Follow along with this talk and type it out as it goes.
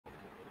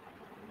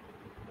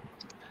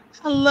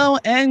Hello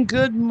and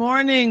good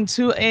morning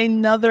to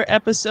another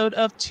episode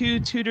of Two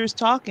Tutors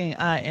Talking.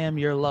 I am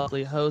your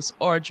lovely host,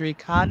 Audrey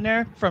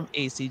Codner from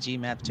ACG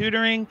Math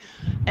Tutoring.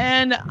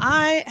 And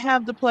I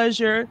have the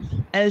pleasure,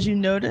 as you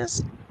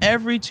notice,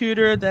 every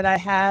tutor that I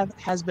have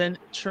has been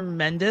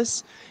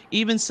tremendous.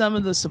 Even some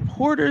of the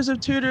supporters of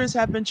tutors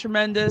have been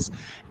tremendous.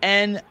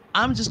 And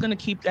I'm just going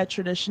to keep that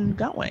tradition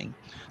going.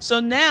 So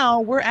now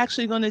we're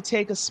actually going to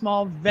take a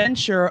small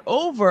venture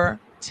over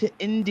to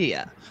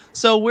India.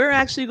 So we're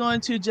actually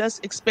going to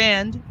just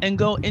expand and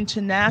go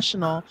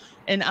international.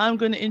 And I'm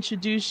going to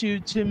introduce you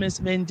to Miss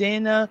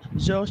Vandana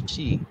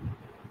Joshi.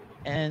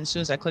 And as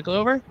soon as I click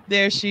over,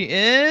 there she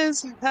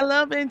is.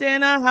 Hello,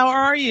 Vandana. How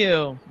are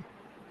you?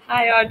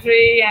 Hi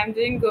Audrey, I'm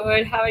doing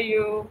good. How are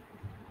you?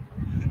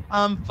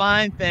 I'm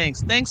fine,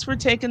 thanks. Thanks for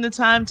taking the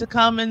time to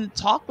come and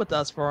talk with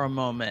us for a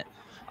moment.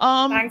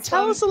 Thanks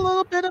Tell for us a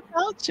little bit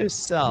about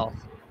yourself.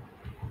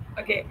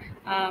 okay.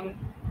 Um,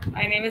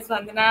 my name is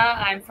Vandana.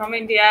 I'm from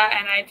India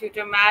and I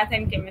tutor math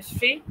and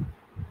chemistry.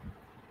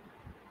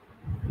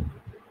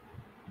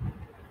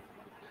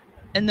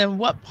 And then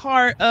what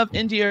part of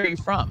India are you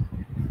from?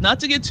 Not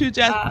to get too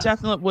Uh,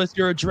 definite with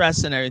your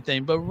address and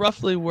everything, but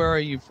roughly where are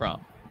you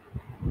from?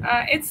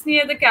 it's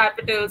near the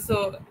capital,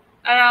 so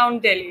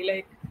around Delhi,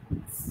 like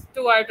it's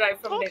 2 hour drive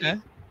from Delhi. Okay.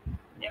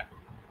 Yeah,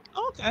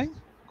 Okay,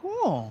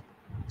 cool.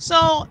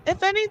 So,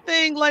 if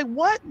anything, like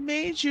what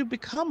made you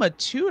become a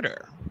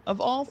tutor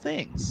of all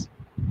things?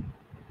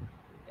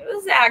 it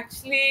was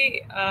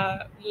actually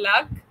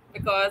luck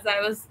because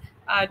I was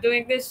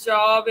doing this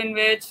job in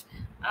which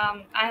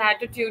I had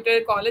to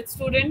tutor college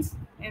students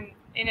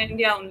in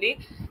India only,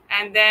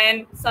 and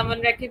then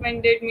someone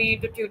recommended me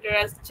to tutor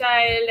as a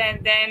child,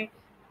 and then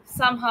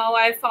somehow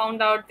I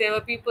found out there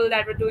were people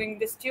that were doing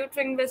this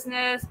tutoring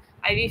business.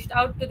 I reached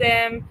out to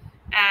them,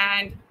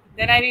 and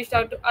then I reached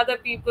out to other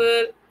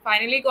people.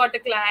 Finally, got a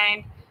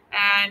client,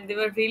 and they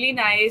were really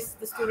nice.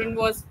 The student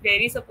was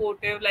very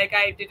supportive. Like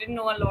I didn't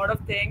know a lot of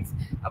things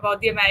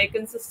about the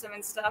American system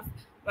and stuff,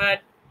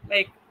 but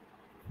like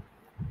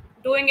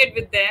doing it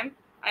with them,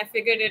 I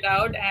figured it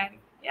out, and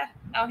yeah,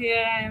 now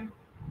here I am.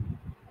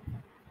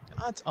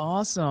 That's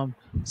awesome.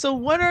 So,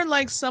 what are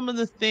like some of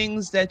the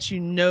things that you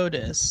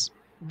notice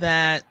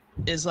that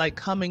is like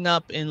coming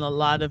up in a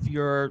lot of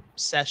your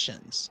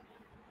sessions?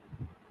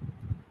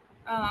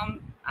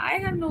 I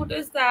have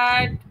noticed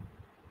that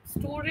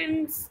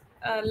students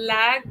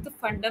lack the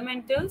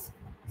fundamentals.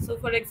 So,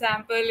 for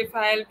example, if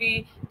I'll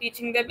be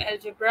teaching them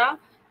algebra,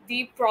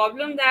 the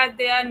problem that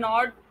they are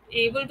not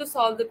able to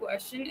solve the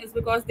question is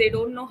because they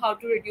don't know how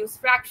to reduce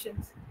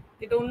fractions.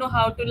 They don't know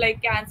how to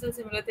like cancel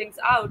similar things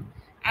out,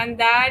 and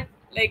that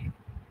like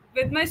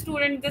with my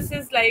student, this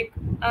is like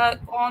a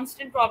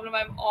constant problem.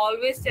 I'm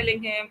always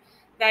telling him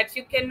that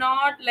you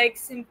cannot like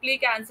simply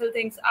cancel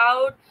things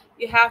out.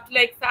 You have to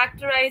like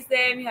factorize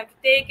them, you have to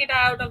take it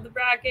out of the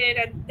bracket,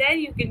 and then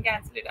you can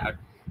cancel it out.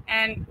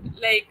 And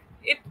like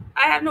it,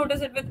 I have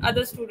noticed it with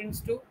other students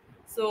too.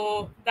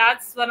 So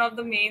that's one of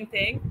the main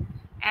thing.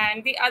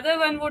 And the other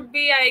one would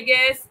be, I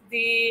guess,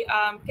 the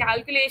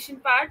calculation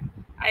part.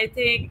 I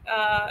think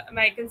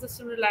American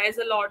system relies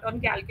a lot on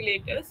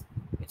calculators,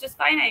 which is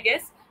fine, I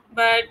guess.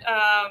 But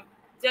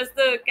just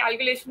the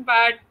calculation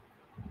part,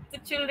 the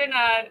children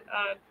are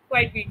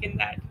quite weak in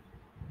that.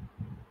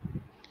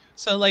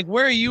 So, like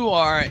where you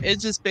are,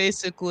 it's just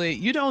basically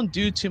you don't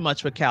do too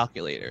much with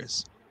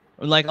calculators.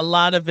 Like a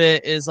lot of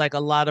it is like a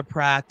lot of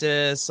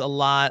practice, a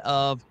lot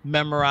of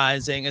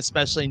memorizing,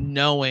 especially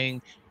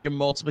knowing your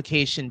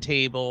multiplication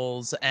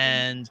tables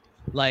and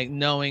like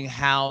knowing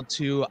how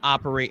to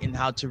operate and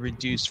how to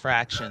reduce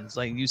fractions.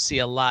 Like you see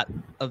a lot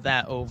of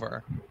that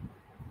over.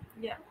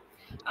 Yeah.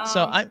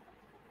 So Um, I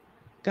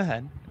go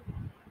ahead.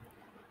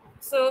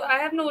 So I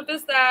have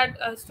noticed that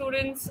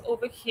students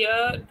over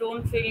here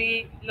don't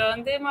really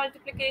learn their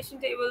multiplication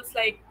tables.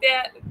 Like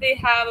they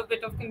have a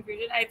bit of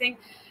confusion. I think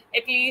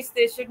at least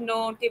they should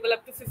know table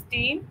up to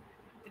 15,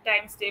 the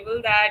times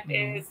table. That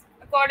Mhm. is,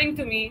 according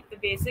to me, the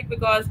basic,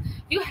 because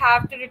you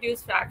have to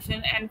reduce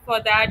fraction, and for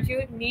that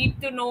you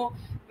need to know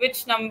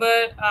which number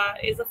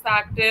is a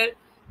factor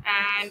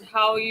and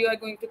how you are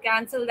going to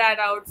cancel that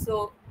out.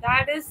 So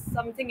that is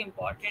something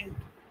important.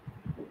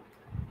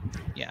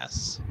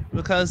 Yes,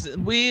 because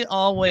we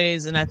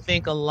always, and I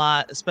think a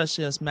lot,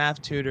 especially as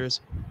math tutors,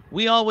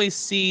 we always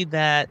see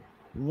that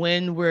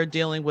when we're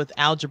dealing with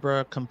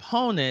algebra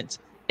components,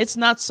 it's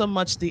not so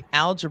much the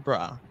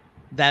algebra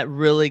that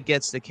really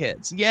gets the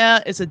kids.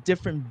 Yeah, it's a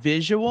different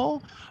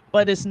visual,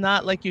 but it's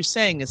not like you're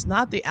saying, it's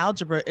not the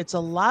algebra, it's a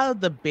lot of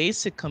the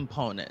basic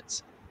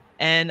components.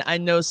 And I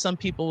know some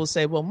people will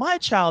say, well, my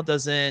child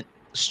doesn't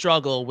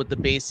struggle with the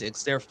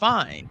basics, they're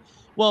fine.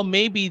 Well,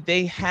 maybe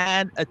they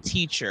had a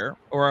teacher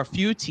or a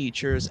few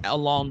teachers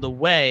along the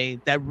way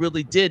that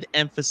really did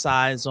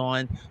emphasize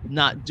on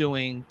not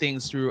doing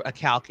things through a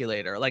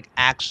calculator, like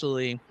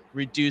actually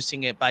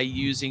reducing it by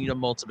using your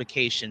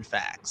multiplication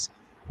facts.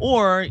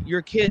 Or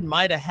your kid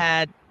might have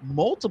had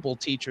multiple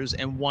teachers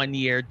in one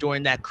year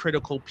during that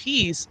critical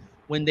piece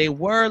when they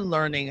were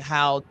learning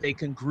how they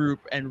can group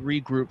and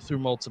regroup through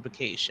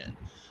multiplication.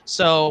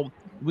 So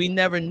we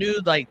never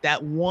knew like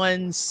that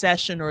one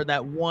session or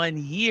that one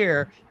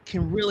year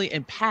can really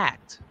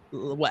impact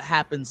what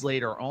happens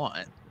later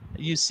on.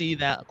 You see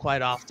that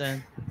quite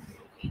often.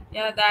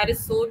 Yeah, that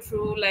is so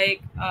true.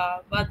 Like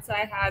once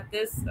I had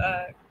this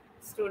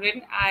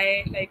student,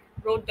 I like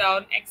wrote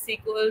down x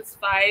equals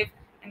 5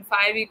 and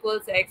 5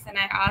 equals x, and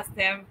I asked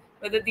them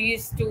whether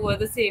these two were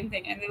the same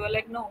thing, and they were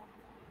like, no.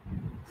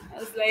 I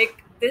was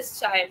like,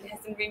 this child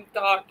hasn't been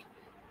taught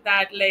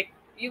that like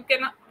you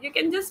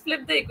can just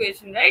flip the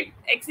equation, right?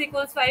 X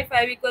equals 5,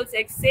 5 equals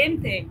x,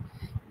 same thing.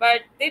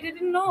 But they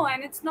didn't know,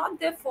 and it's not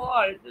their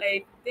fault.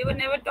 Like they were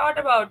never taught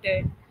about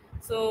it.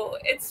 So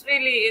it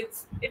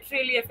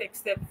really affects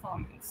their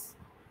performance.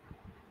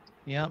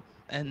 Yep.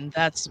 And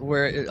that's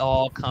where it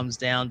all comes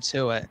down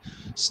to it.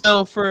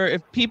 So for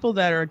if people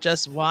that are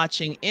just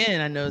watching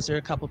in, I know there are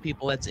a couple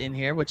people that's in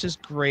here, which is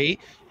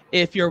great.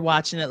 If you're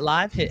watching it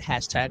live, hit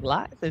hashtag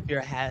live. If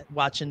you're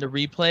watching the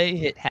replay,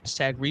 hit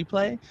hashtag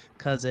replay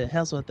because it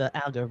helps with the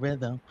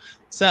algorithm.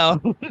 So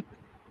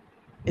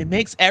it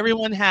makes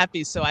everyone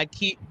happy, so I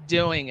keep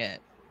doing it.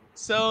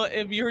 So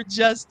if you're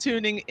just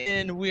tuning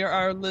in, we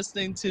are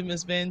listening to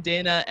Miss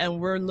Vandana and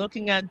we're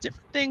looking at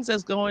different things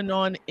that's going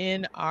on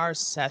in our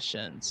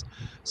sessions.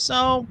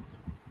 So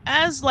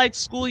as like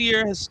school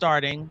year is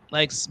starting,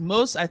 like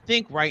most, I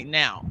think right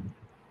now,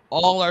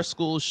 all our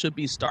schools should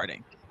be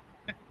starting.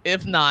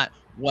 If not,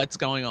 what's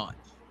going on?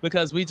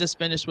 Because we just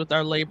finished with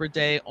our Labor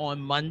Day on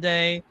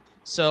Monday.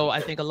 So I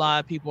think a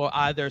lot of people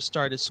either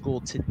started school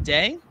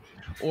today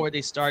or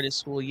they started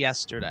school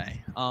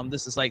yesterday.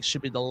 This is like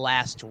should be the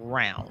last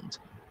round.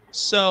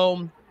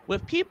 So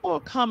with people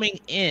coming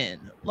in,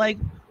 like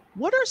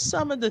what are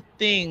some of the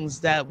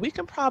things that we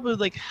can probably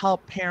like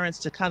help parents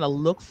to kind of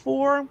look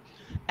for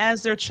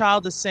as their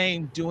child is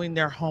saying doing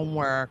their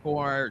homework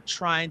or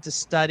trying to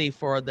study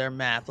for their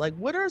math? Like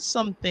what are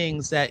some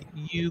things that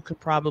you could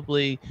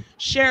probably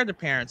share to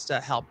parents to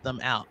help them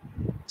out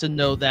to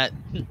know that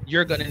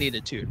you're going to need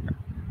a tutor?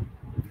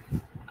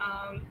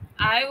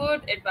 I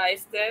would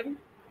advise them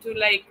to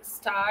like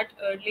start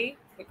early,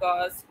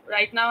 because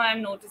right now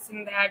I'm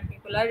noticing that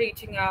people are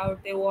reaching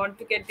out, they want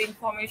to get the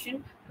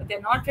information, but they're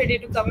not ready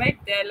to commit.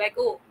 They're like,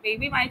 oh,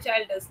 maybe my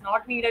child does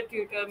not need a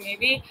tutor,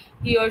 maybe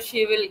he or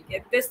she will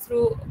get this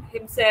through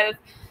himself.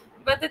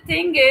 But the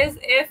thing is,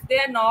 if they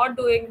are not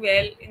doing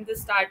well in the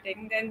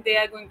starting, then they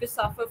are going to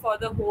suffer for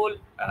the whole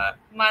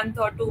month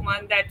or 2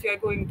 months that you are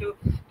going to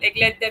like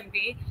let them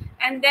be,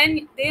 and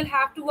then they'll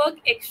have to work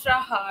extra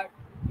hard,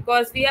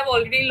 because we have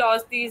already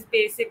lost these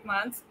basic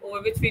months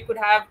over which we could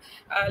have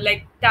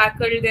like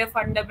tackled their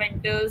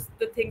fundamentals,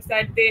 the things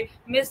that they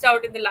missed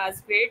out in the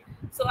last grade.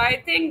 So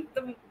I think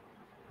the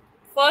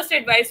first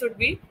advice would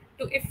be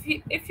to,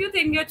 if you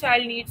think your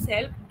child needs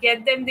help,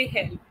 get them the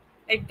help.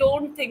 Like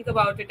don't think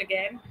about it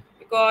again,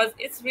 because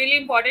it's really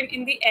important.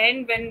 In the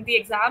end, when the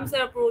exams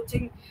are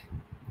approaching,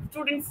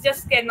 students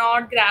just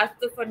cannot grasp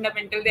the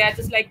fundamental. They are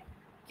just like,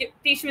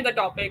 Teach me the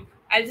topic,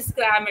 I'll just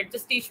cram it,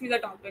 just teach me the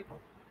topic."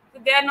 So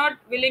they are not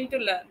willing to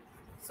learn.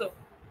 So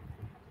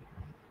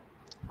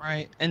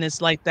Right. And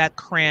it's like that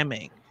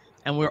cramming.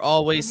 And we're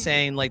always mhm.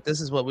 saying, like,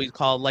 this is what we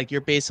call like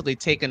you're basically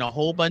taking a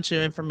whole bunch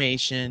of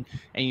information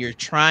and you're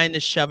trying to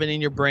shove it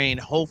in your brain.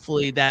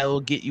 Hopefully that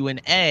will get you an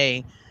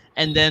A.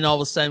 And then all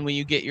of a sudden, when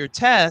you get your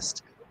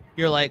test,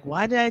 you're like,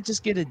 why did I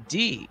just get a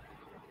D?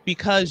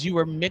 Because you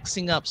were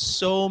mixing up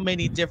so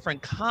many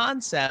different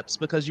concepts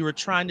because you were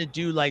trying to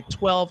do like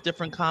 12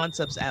 different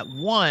concepts at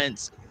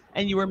once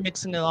and you were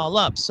mixing it all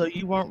up. So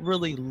you weren't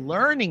really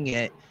learning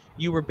it.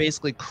 You were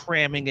basically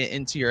cramming it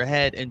into your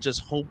head and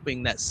just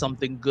hoping that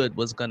something good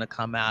was going to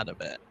come out of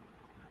it.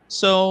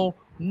 So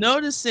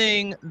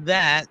noticing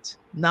that,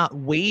 not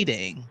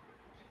waiting,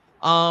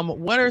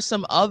 what are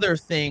some other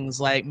things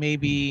like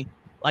maybe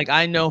like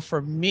I know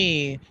for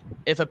me,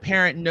 if a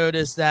parent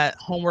noticed that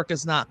homework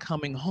is not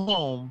coming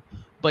home,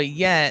 but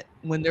yet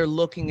when they're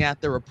looking at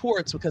the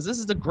reports, because this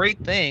is the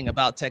great thing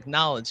about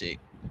technology,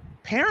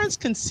 parents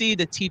can see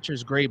the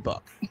teacher's grade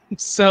book.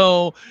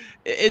 So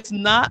it's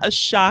not a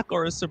shock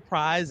or a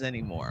surprise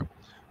anymore.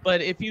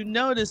 But if you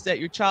notice that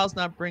your child's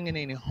not bringing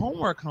any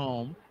homework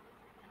home,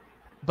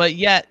 but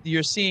yet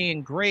you're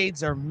seeing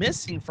grades are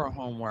missing for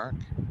homework,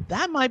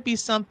 that might be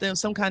something,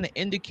 some kind of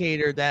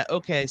indicator that,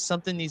 okay,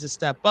 something needs to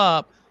step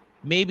up.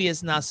 Maybe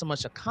it's not so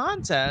much a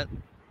content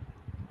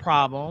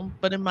problem,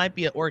 but it might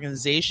be an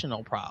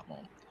organizational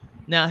problem.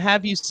 Now,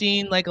 have you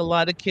seen like a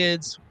lot of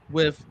kids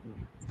with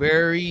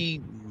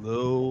very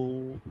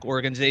low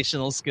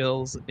organizational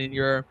skills in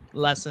your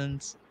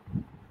lessons?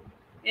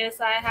 Yes,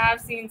 I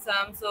have seen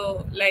some.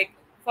 So, like,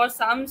 for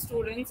some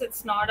students,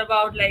 it's not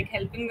about like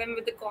helping them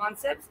with the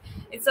concepts.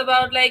 It's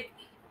about like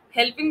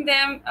helping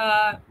them,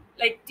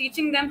 like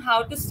teaching them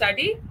how to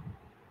study,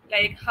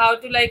 like how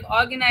to like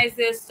organize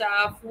their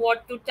stuff,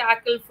 what to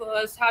tackle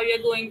first, how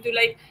you're going to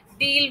like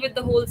deal with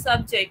the whole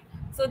subject.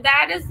 So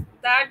that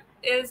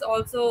is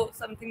also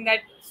something that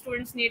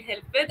students need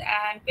help with,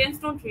 and parents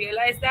don't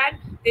realize that.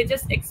 They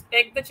just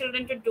expect the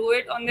children to do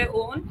it on their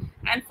own,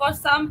 And for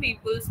some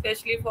people,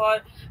 especially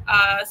for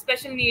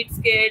special needs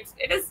kids,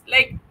 it is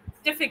like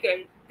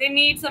difficult. They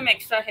need some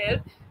extra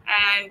help,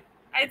 and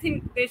I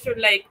think they should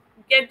like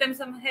get them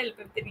some help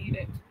if they need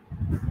it.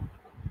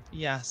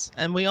 Yes.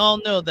 And we all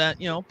know that,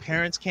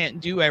 parents can't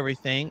do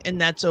everything,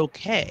 and that's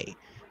okay.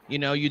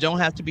 You don't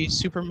have to be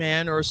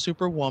Superman or a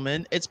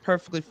superwoman. It's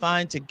perfectly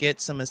fine to get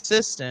some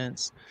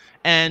assistance,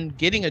 and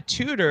getting a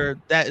tutor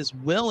that is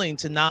willing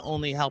to not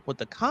only help with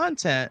the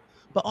content,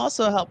 but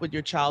also help with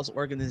your child's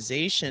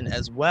organization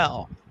as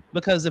well.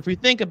 Because if we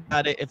think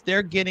about it, if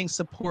they're getting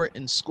support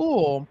in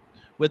school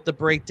with the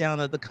breakdown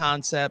of the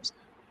concepts,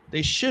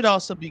 they should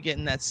also be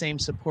getting that same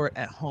support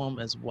at home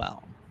as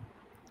well.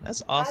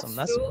 That's awesome.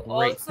 That's That's a true.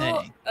 great Also,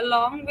 thing.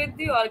 along with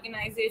the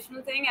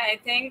organizational thing, I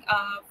think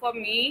for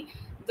me,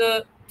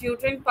 the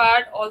tutoring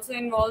part also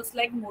involves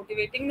like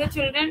motivating the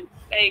children.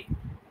 Like,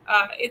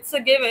 it's a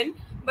given,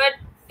 but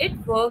it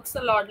works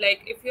a lot.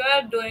 Like, if you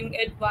are doing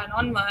it one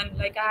on one,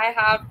 like I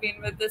have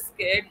been with this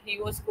kid, he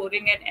was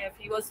scoring an F,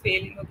 he was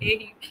failing. Okay,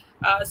 he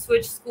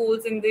switched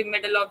schools in the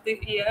middle of the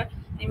year.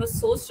 He was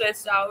so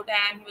stressed out,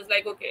 and he was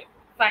like, okay,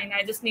 fine,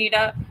 I just need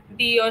a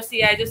D or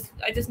C. I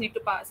just need to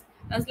pass.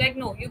 I was like,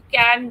 no, you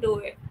can do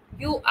it.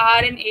 You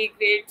are an A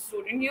grade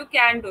student. You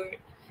can do it.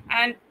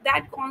 And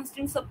that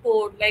constant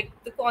support, like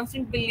the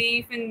constant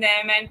belief in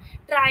them and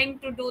trying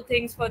to do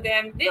things for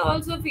them, they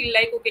also feel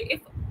like, okay,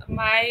 if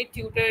my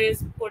tutor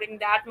is putting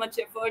that much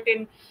effort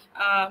in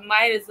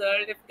my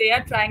result, if they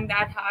are trying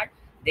that hard,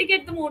 they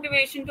get the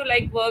motivation to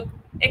like work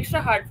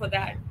extra hard for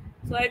that.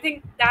 So I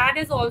think that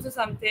is also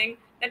something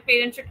that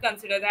parents should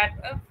consider,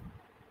 that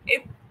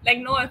it, like,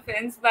 no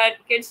offense, but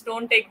kids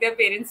don't take their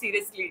parents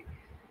seriously.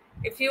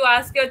 If you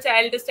ask your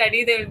child to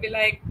study, they will be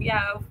like,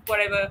 yeah,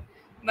 whatever.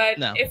 But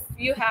No. if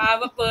you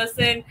have a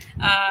person,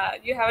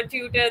 you have a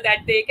tutor that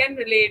they can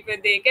relate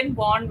with, they can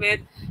bond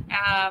with,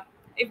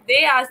 if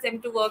they ask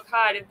them to work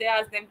hard, if they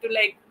ask them to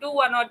like do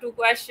one or two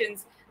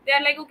questions, they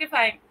are like, okay,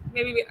 fine,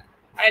 maybe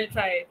I'll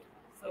try it.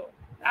 So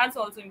that's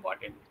also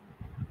important.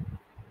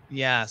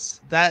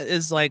 Yes, that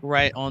is like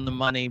right on the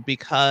money,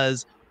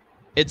 because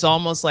it's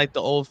almost like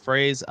the old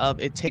phrase of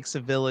it takes a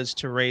village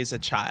to raise a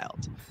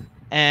child.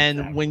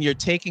 And when Exactly. you're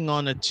taking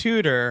on a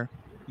tutor,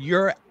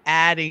 you're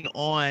adding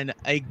on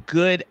a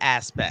good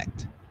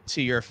aspect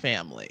to your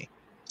family.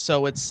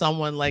 So it's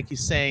someone, like you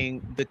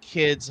saying, the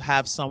kids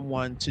have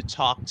someone to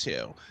talk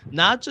to,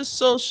 not just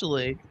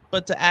socially,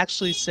 but to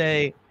actually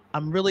say,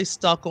 I'm really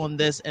stuck on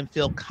this, and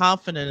feel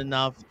confident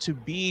enough to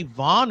be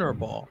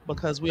vulnerable,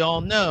 because we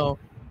all know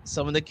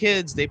some of the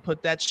kids, they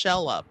put that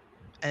shell up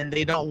and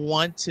they don't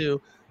want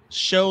to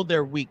show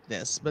their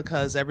weakness,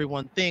 because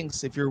everyone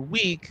thinks if you're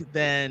weak,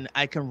 then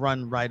I can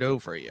run right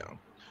over you.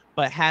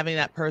 But having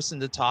that person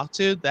to talk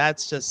to,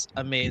 that's just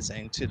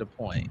amazing to the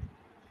point.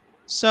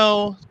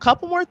 So, a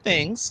couple more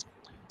things.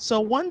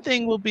 So, one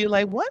thing will be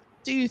like, what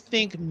do you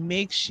think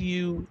makes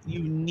you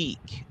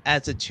unique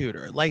as a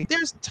tutor? Like,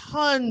 there's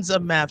tons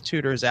of math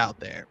tutors out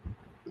there,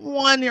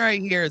 one right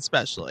here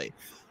especially.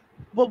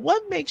 But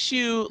what makes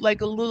you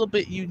like a little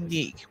bit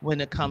unique when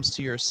it comes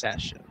to your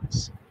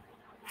sessions?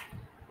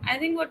 I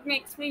think what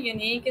makes me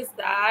unique is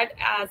that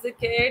as a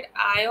kid,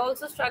 I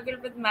also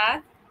struggled with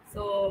math.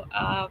 So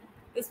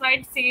this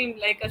might seem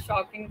like a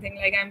shocking thing,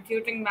 like I'm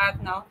tutoring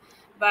math now.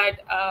 But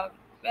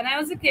when I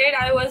was a kid,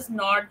 I was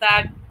not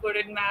that good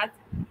at math.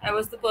 I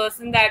was the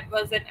person that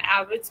was an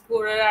average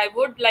scorer. I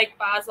would like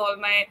pass all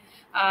my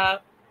uh,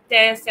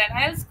 tests and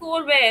I'll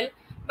score well,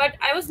 but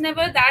I was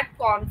never that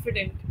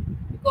confident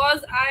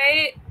because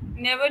I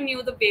never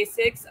knew the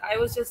basics. I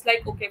was just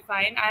like, okay,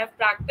 fine, I have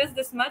practiced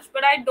this much,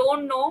 but I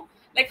don't know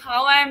like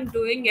how I am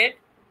doing it.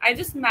 I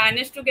just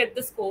managed to get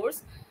the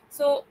scores.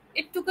 So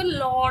it took a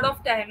lot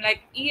of time,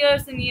 like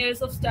years and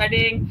years of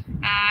studying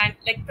and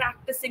like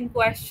practicing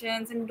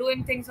questions and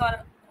doing things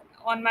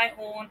on my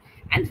own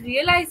and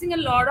realizing a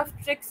lot of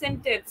tricks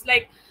and tips.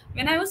 Like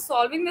when I was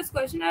solving this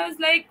question, I was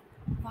like,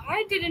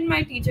 why didn't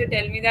my teacher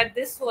tell me that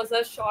this was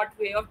a short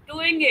way of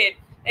doing it?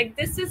 Like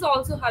this is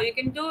also how you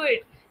can do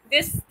it.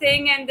 This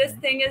thing and this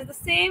Mhm. thing is the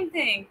same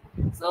thing.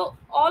 So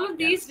all of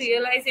these Yes.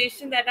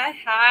 realization that I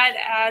had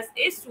as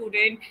a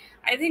student,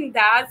 I think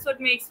that's what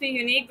makes me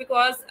unique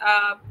because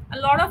a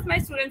lot of my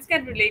students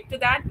can relate to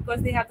that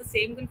because they have the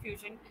same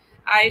confusion.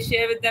 I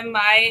share with them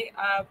my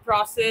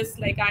process,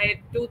 like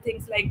I do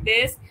things like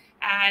this,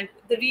 and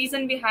the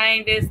reason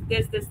behind is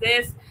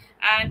this,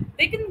 and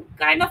they can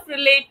kind of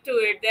relate to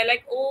it. They're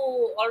like,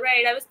 oh, all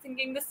right, I was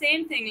thinking the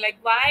same thing. Like,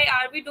 why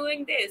are we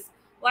doing this?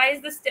 Why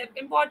is this step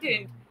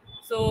important? Mhm.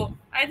 So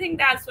I think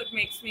that's what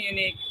makes me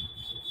unique.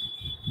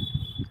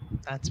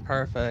 That's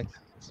perfect.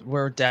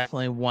 We're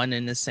definitely one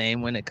and the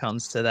same when it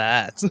comes to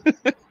that.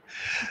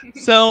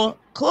 So,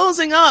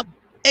 closing up,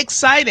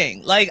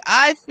 exciting. Like,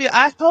 I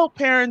hope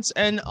parents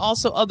and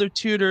also other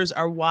tutors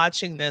are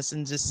watching this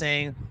and just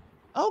saying,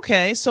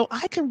 okay, so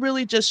I can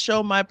really just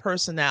show my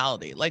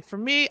personality. Like, for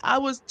me, I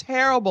was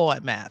terrible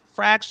at math.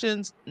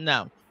 Fractions,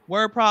 no.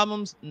 Word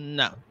problems,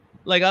 no.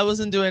 Like, I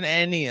wasn't doing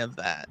any of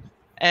that.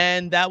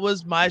 And that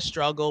was my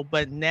struggle.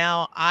 But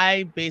now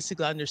I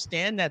basically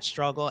understand that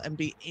struggle and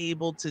be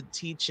able to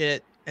teach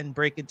it and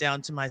break it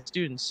down to my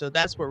students. So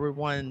that's what we're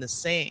one and the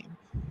same.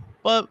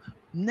 But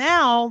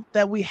now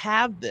that we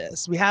have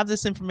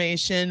this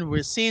information,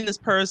 we're seeing this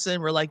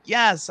person, we're like,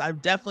 yes, I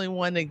definitely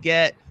want to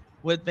get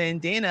with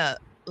Vandana.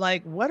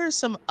 Like, what are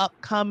some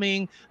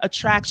upcoming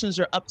attractions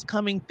or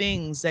upcoming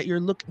things that you're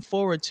looking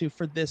forward to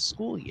for this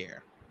school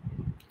year?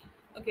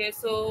 Okay,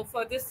 so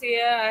for this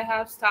year, I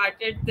have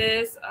started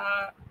this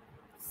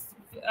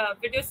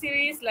video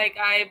series. Like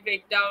I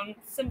break down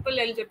simple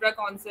algebra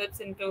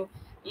concepts into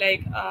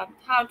like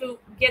how to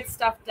get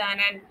stuff done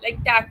and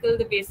like tackle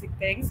the basic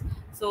things.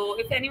 So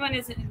if anyone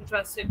is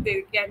interested,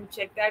 they can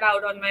check that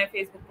out on my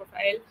Facebook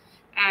profile.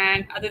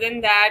 And other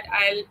than that,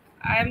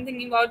 I'm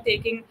thinking about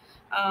taking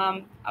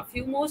a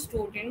few more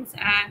students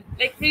and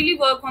like really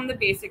work on the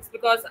basics,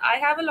 because I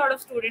have a lot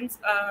of students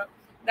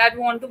that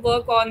want to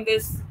work on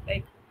this,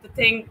 like the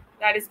thing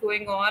that is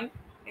going on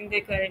in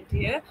their current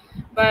year.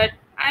 But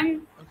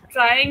I'm Okay.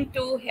 trying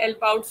to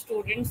help out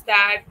students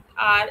that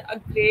are a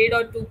grade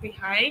or two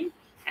behind,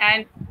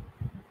 and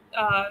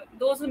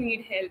those who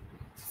need help.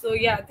 So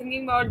yeah,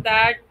 thinking about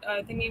that,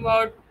 thinking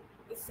about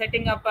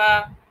setting up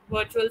a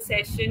virtual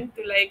session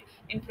to like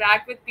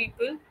interact with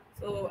people.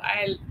 So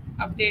I'll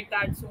update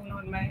that soon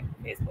on my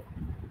Facebook.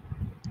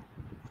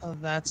 Oh,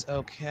 that's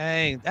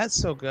okay. That's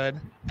so good.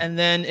 And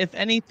then, if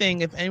anything,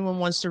 if anyone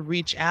wants to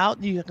reach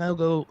out, you can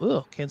go.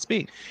 Oh, can't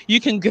speak.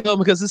 You can go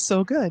because it's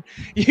so good.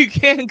 You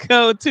can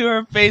go to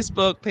her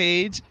Facebook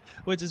page,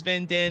 which is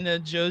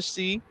Vandana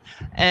Joshi,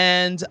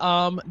 and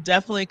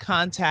definitely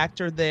contact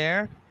her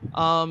there.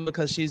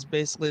 Because she's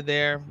basically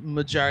there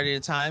majority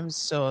of the time.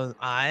 So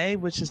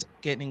which is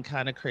getting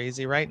kind of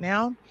crazy right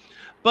now.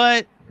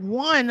 But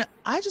one,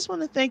 I just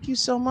want to thank you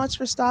so much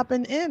for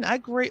stopping in. I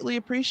greatly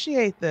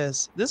appreciate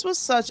this. This was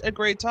such a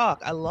great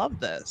talk. I love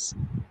this.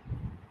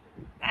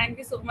 Thank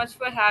you so much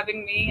for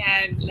having me,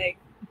 and like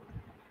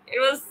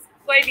it was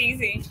quite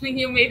easy.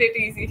 You made it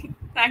easy.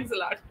 Thanks a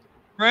lot.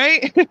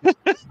 Right?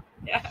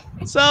 Yeah.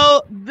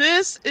 So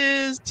this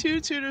is Two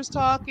Tutors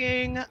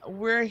Talking.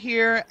 We're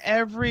here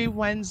every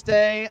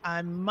Wednesday.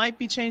 I might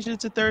be changing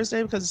it to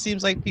Thursday because it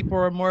seems like people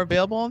are more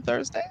available on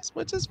Thursdays,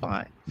 which is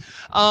fine.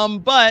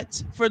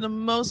 But for the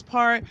most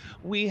part,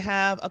 we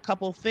have a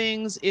couple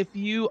things. If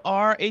you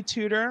are a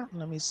tutor,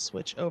 let me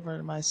switch over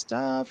to my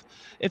stuff.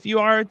 If you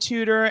are a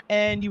tutor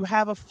and you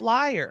have a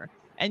flyer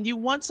and you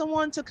want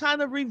someone to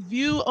kind of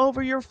review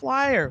over your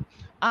flyer,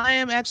 I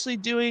am actually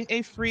doing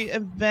a free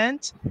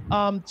event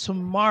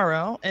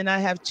tomorrow, and I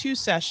have two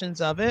sessions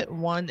of it.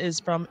 One is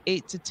from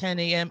 8 to 10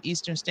 a.m.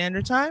 Eastern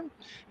Standard Time,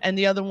 and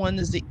the other one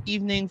is the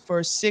evening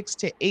for 6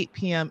 to 8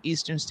 p.m.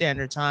 Eastern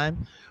Standard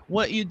Time.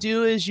 What you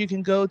do is you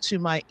can go to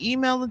my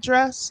email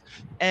address,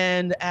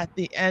 and at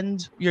the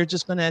end, you're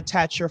just going to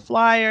attach your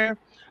flyer.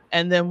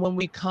 And then when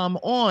we come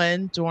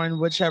on during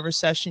whichever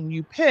session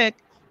you pick,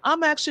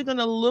 I'm actually going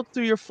to look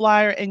through your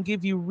flyer and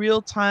give you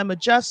real time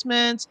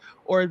adjustments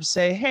or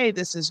say, hey,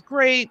 this is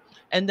great.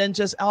 And then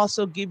just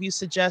also give you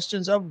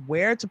suggestions of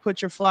where to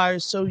put your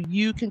flyers so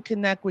you can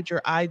connect with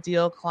your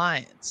ideal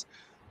clients.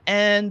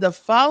 And the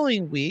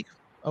following week,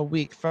 a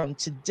week from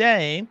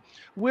today,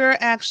 we're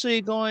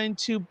actually going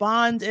to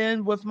bond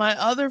in with my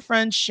other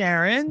friend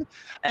Sharon,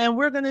 and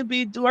we're going to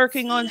be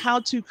working on how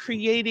to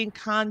creating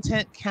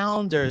content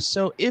calendars.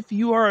 So if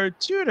you are a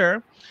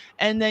tutor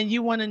and then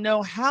you want to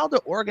know how to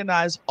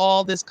organize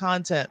all this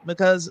content,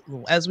 because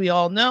as we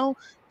all know,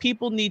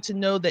 people need to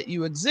know that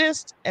you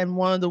exist, and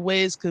one of the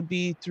ways could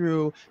be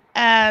through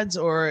ads,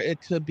 or it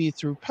could be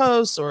through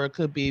posts, or it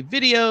could be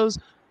videos,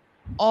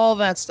 all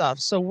that stuff.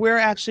 So we're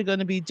actually going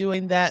to be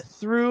doing that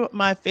through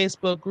my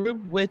Facebook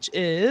group, which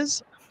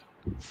is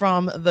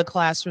From the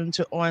Classroom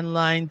to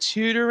Online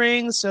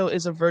Tutoring. So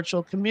it's a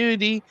virtual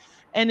community.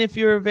 And if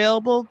you're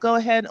available, go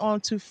ahead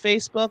onto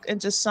Facebook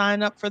and just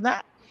sign up for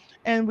that.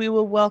 And we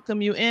will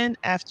welcome you in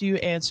after you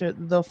answer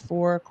the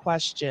 4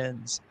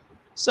 questions.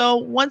 So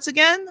once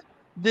again,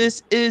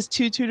 this is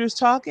Two Tutors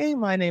Talking.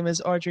 My name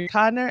is Audrey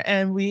Codner,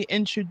 and we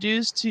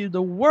introduce to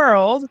the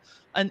world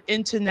an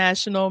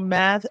international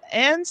math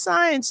and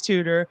science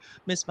tutor,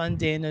 Miss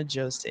Vandana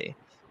Joshi.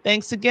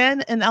 Thanks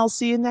again, and I'll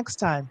see you next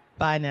time.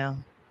 Bye now.